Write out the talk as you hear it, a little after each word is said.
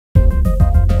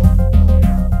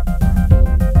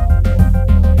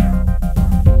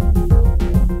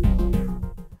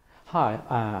Hi,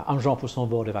 I'm Jean Pousson,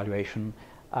 Board Evaluation.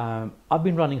 I've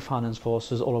been running finance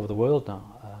courses all over the world now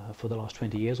for the last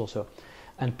 20 years or so.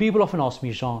 And people often ask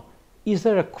me, Jean, is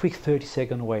there a quick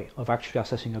 30-second way of actually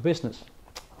assessing a business?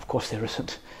 Of course there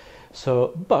isn't.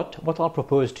 But what I'll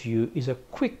propose to you is a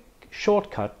quick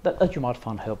shortcut that you might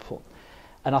find helpful.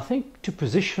 And I think to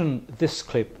position this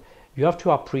clip, you have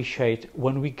to appreciate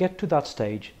when we get to that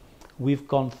stage, we've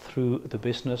gone through the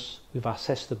business, we've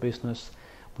assessed the business,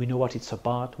 we know what it's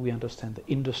about, we understand the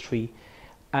industry,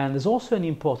 and there's also an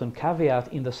important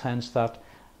caveat in the sense that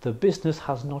the business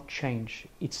has not changed.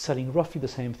 It's selling roughly the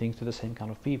same things to the same kind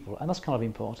of people, and that's kind of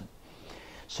important.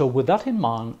 So with that in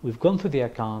mind, we've gone through the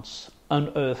accounts,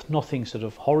 unearthed nothing sort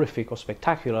of horrific or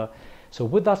spectacular. So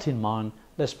with that in mind,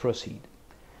 let's proceed.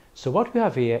 So what we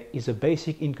have here is a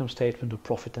basic income statement of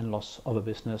profit and loss of a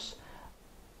business.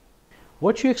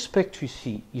 What you expect to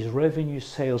see is revenue,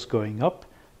 sales going up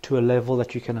to a level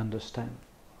that you can understand.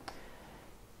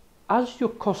 As your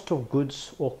cost of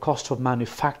goods or cost of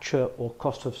manufacture or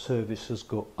cost of services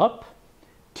go up,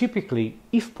 typically,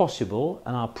 if possible,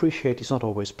 and I appreciate it's not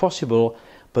always possible,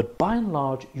 but by and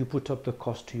large, you put up the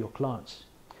cost to your clients.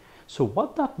 So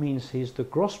what that means is the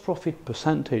gross profit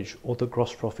percentage or the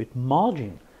gross profit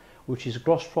margin, which is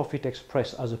gross profit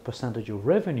expressed as a percentage of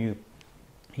revenue,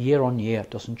 year on year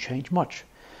doesn't change much.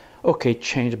 Okay,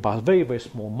 changed by very, very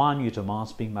small, minute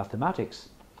amounts being mathematics.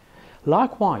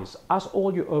 Likewise, as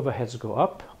all your overheads go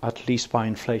up, at least by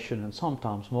inflation and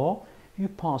sometimes more, you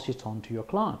pass it on to your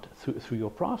client through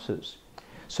your prices.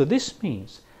 So this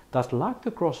means that like the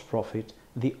gross profit,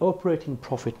 the operating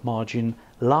profit margin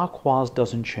likewise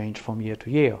doesn't change from year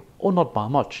to year, or not by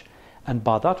much. And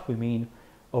by that we mean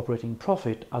operating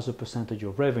profit as a percentage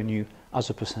of revenue,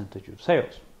 as a percentage of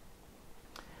sales.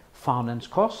 Finance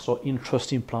costs or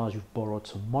interest implies you've borrowed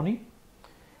some money,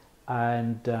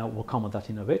 and we'll come on that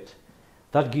in a bit.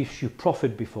 That gives you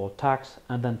profit before tax,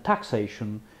 and then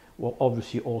taxation. Well,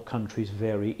 obviously all countries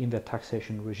vary in their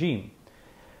taxation regime.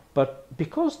 But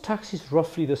because tax is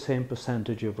roughly the same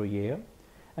percentage every year,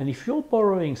 and if your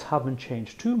borrowings haven't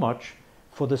changed too much,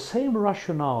 for the same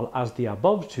rationale as the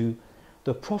above two,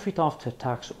 the profit after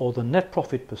tax or the net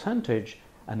profit percentage,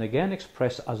 and again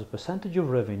expressed as a percentage of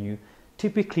revenue,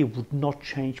 typically would not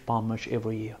change by much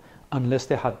every year, unless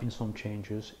there had been some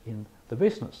changes in the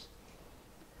business.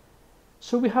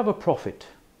 So we have a profit.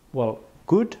 Well,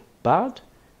 good, bad?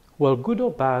 Well, good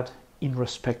or bad in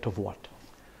respect of what?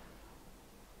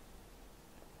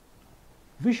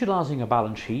 Visualizing a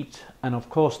balance sheet, and of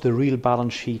course the real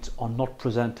balance sheets are not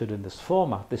presented in this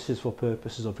format. This is for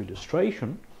purposes of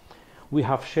illustration. We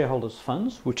have shareholders'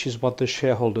 funds, which is what the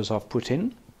shareholders have put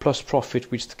in, plus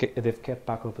profit which they've kept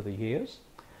back over the years.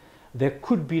 There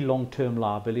could be long-term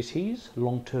liabilities,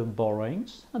 long-term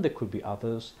borrowings, and there could be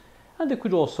others. And there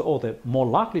could also, or there more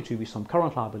likely to be some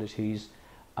current liabilities,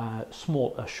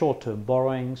 small short-term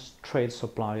borrowings, trade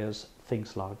suppliers,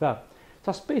 things like that.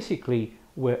 That's basically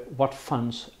what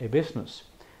funds a business.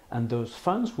 And those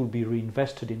funds will be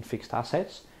reinvested in fixed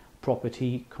assets,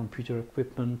 property, computer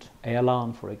equipment,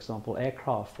 airline, for example,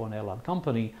 aircraft for an airline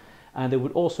company. And they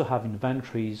would also have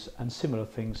inventories and similar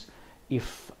things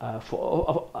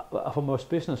for most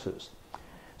businesses.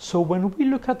 So when we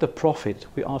look at the profit,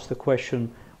 we ask the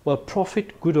question, well,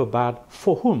 profit, good or bad,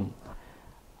 for whom?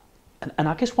 And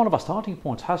I guess one of our starting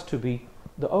points has to be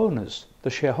the owners, the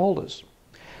shareholders.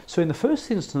 So in the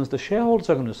first instance, the shareholders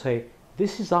are going to say,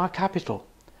 this is our capital.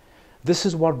 This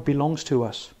is what belongs to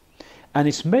us. And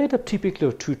it's made up typically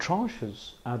of two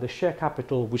tranches, the share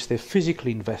capital which they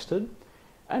physically invested,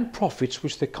 and profits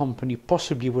which the company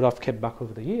possibly would have kept back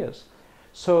over the years.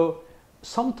 So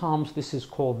sometimes this is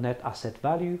called net asset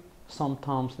value,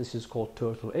 sometimes this is called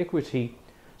total equity.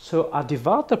 So I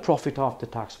divide the profit after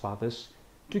tax by this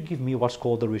to give me what's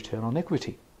called the return on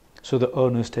equity. So the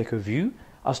owners take a view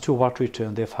as to what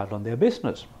return they've had on their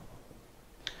business.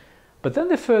 But then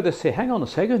they further say, hang on a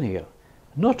second here,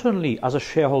 not only as a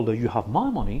shareholder you have my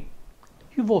money,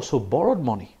 you've also borrowed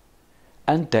money.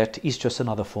 And debt is just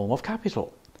another form of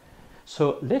capital.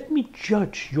 So let me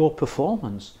judge your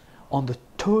performance on the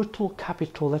total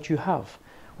capital that you have,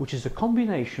 which is a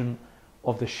combination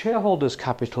of the shareholders'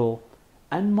 capital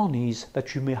and monies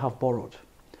that you may have borrowed.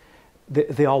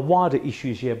 There are wider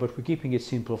issues here, but we're keeping it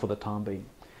simple for the time being.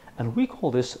 And we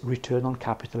call this return on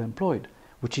capital employed,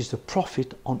 which is the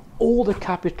profit on all the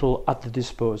capital at the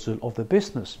disposal of the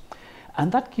business.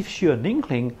 And that gives you an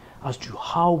inkling as to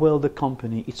how well the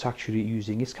company is actually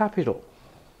using its capital.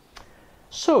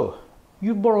 So,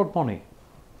 you borrowed money.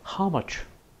 How much?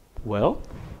 Well,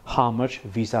 how much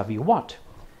vis-a-vis what?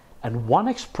 And one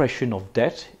expression of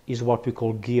debt is what we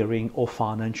call gearing or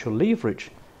financial leverage,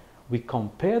 we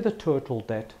compare the total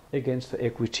debt against the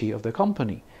equity of the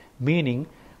company, meaning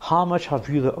how much have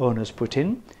you, the owners, put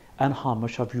in and how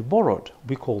much have you borrowed.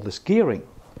 We call this gearing.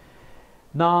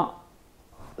 Now,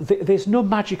 there's no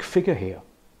magic figure here.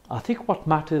 I think what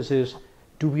matters is,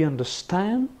 do we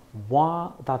understand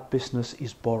why that business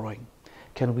is borrowing?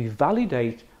 Can we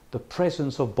validate the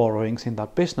presence of borrowings in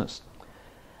that business?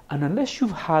 And unless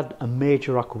you've had a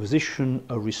major acquisition,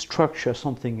 a restructure,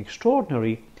 something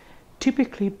extraordinary,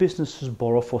 typically businesses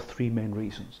borrow for three main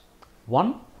reasons.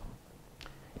 One,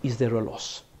 is there a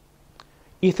loss?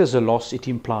 If there's a loss, it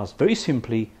implies very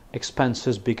simply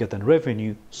expenses bigger than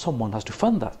revenue. Someone has to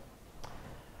fund that.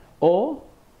 Or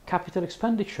capital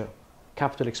expenditure.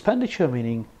 Capital expenditure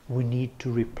meaning we need to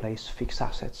replace fixed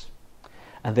assets.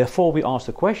 And therefore we ask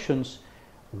the questions,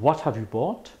 what have you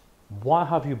bought? Why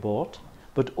have you bought?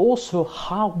 But also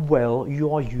how well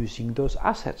you are using those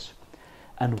assets.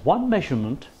 And one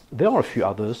measurement, there are a few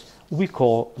others, we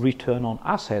call return on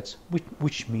assets,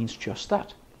 which means just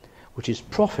that, which is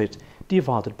profit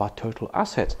divided by total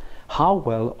assets. How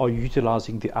well are you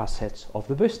utilizing the assets of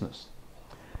the business?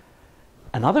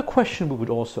 Another question we would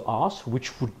also ask,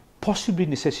 which would possibly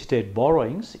necessitate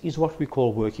borrowings, is what we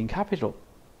call working capital.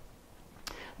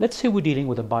 Let's say we're dealing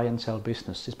with a buy and sell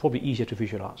business. It's probably easier to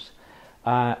visualize.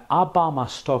 I buy my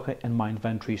stock and my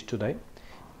inventories today,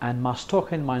 and my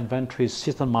stock and my inventories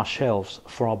sit on my shelves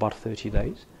for about 30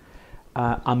 days.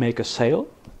 I make a sale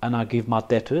and I give my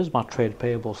debtors, my trade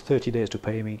payables, 30 days to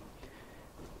pay me.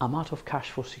 I'm out of cash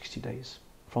for 60 days,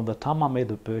 from the time I made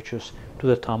the purchase to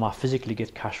the time I physically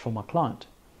get cash from my client.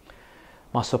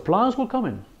 My suppliers will come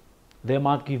in. They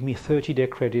might give me 30-day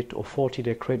credit or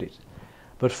 40-day credit.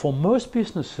 But for most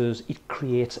businesses, it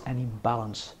creates an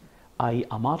imbalance.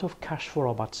 I'm out of cash for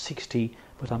about 60,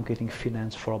 but I'm getting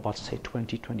finance for about, say,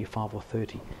 20, 25 or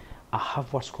 30. I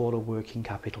have what's called a working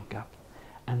capital gap.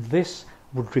 And this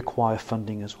would require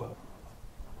funding as well.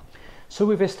 So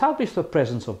we've established the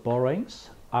presence of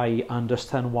borrowings. I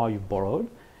understand why you borrowed.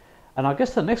 And I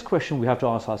guess the next question we have to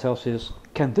ask ourselves is,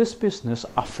 can this business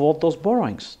afford those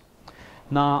borrowings?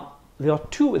 Now, there are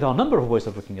a number of ways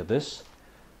of looking at this.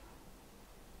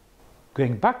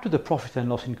 Going back to the profit and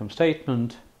loss income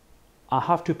statement, I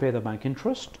have to pay the bank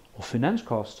interest or finance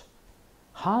cost.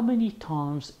 How many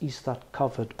times is that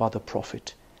covered by the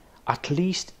profit? At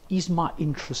least, is my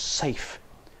interest safe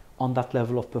on that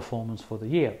level of performance for the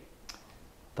year?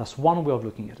 That's one way of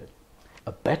looking at it.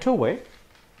 A better way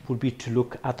would be to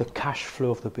look at the cash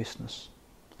flow of the business.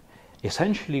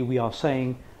 Essentially, we are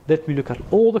saying, let me look at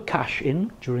all the cash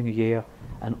in during a year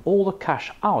and all the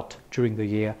cash out during the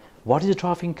year. What is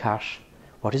driving cash?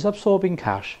 What is absorbing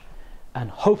cash? And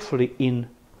hopefully in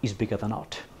is bigger than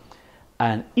out.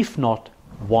 And if not,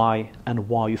 why, and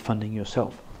why are you funding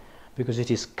yourself? Because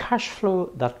it is cash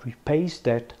flow that repays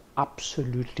debt,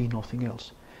 absolutely nothing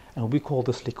else. And we call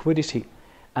this liquidity.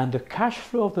 And the cash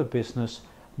flow of the business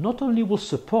not only will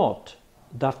support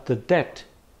that the debt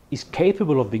is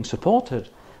capable of being supported,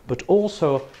 but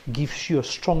also gives you a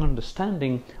strong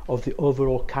understanding of the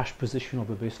overall cash position of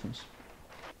the business.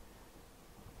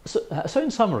 So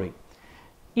in summary,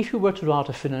 if you were to write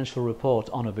a financial report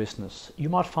on a business, you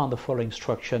might find the following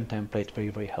structure and template very,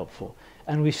 very helpful.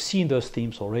 And we've seen those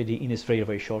themes already in this very,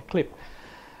 very short clip.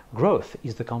 Growth,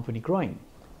 is the company growing?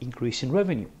 Increase in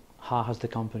revenue, how has the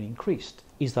company increased?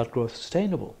 Is that growth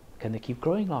sustainable? Can they keep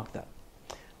growing like that?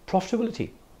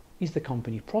 Profitability, is the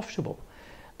company profitable?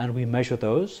 And we measure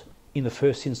those in the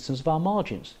first instance by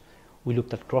margins. We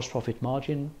looked at gross profit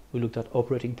margin, we looked at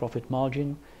operating profit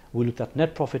margin, we looked at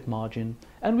net profit margin,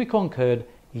 and we concurred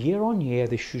year on year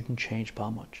they shouldn't change by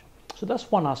much. So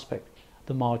that's one aspect,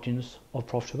 the margins of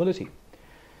profitability.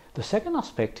 The second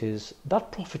aspect is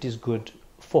that profit is good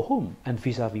for whom and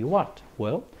vis-a-vis what?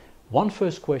 Well, one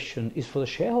first question is for the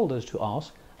shareholders to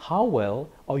ask, how well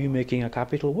are you making a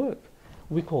capital work?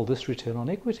 We call this return on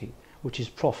equity, which is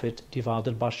profit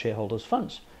divided by shareholders'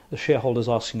 funds. The shareholders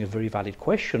asking a very valid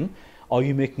question, are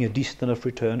you making a decent enough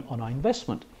return on our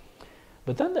investment?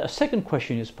 But then a second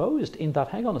question is posed in that,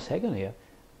 hang on a second here,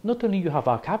 not only you have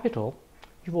our capital,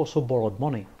 you've also borrowed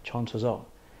money, chances are.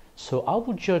 So I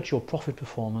would judge your profit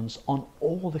performance on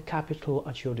all the capital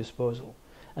at your disposal.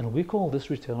 And we call this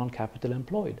return on capital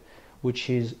employed, which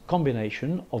is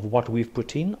combination of what we've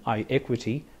put in, i.e.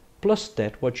 equity, plus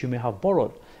debt, what you may have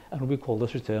borrowed. And we call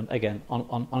this return, again,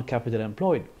 on capital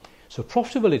employed. So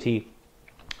profitability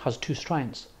has two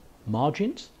strands,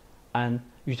 margins and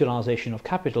utilization of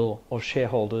capital of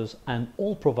shareholders and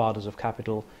all providers of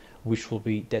capital, which will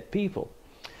be debt people.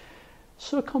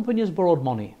 So a company has borrowed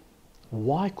money.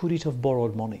 Why could it have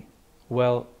borrowed money?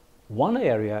 Well, one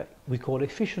area we call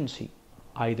efficiency.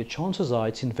 i.e. the chances are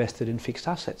it's invested in fixed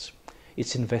assets.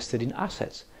 It's invested in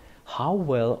assets. How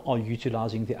well are you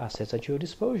utilizing the assets at your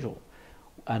disposal?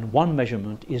 And one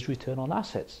measurement is return on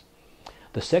assets.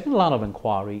 The second line of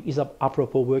inquiry is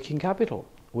apropos working capital,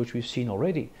 which we've seen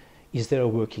already. Is there a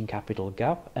working capital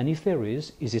gap? And if there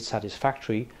is it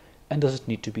satisfactory? And does it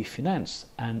need to be financed?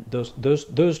 And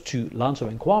those two lines of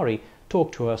inquiry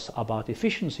talk to us about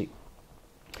efficiency.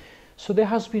 So there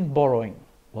has been borrowing.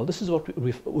 Well, this is what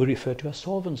we refer to as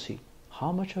solvency.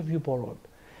 How much have you borrowed?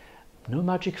 No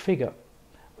magic figure.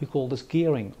 We call this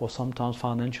gearing, or sometimes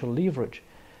financial leverage.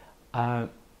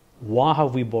 Why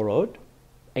have we borrowed?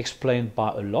 Explained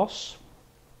by a loss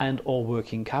and or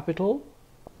working capital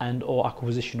and or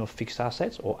acquisition of fixed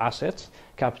assets or assets,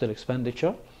 capital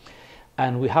expenditure.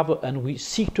 And we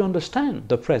seek to understand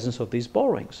the presence of these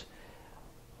borrowings.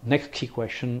 Next key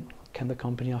question, can the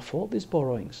company afford these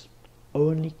borrowings?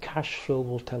 Only cash flow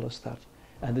will tell us that.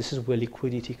 And this is where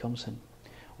liquidity comes in,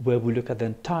 where we look at the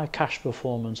entire cash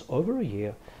performance over a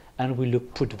year, and we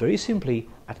put very simply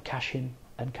at cash in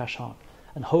and cash out.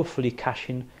 And hopefully cash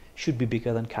in should be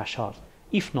bigger than cash out.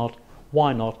 If not,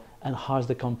 why not? And how is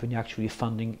the company actually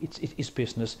funding its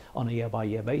business on a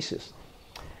year-by-year basis?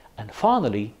 And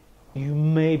finally, you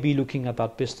may be looking at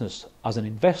that business as an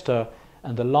investor,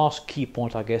 and the last key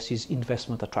point, I guess, is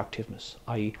investment attractiveness,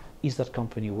 i.e. is that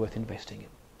company worth investing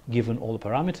in, given all the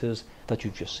parameters that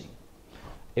you've just seen.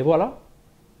 Et voilà,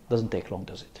 doesn't take long,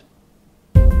 does it?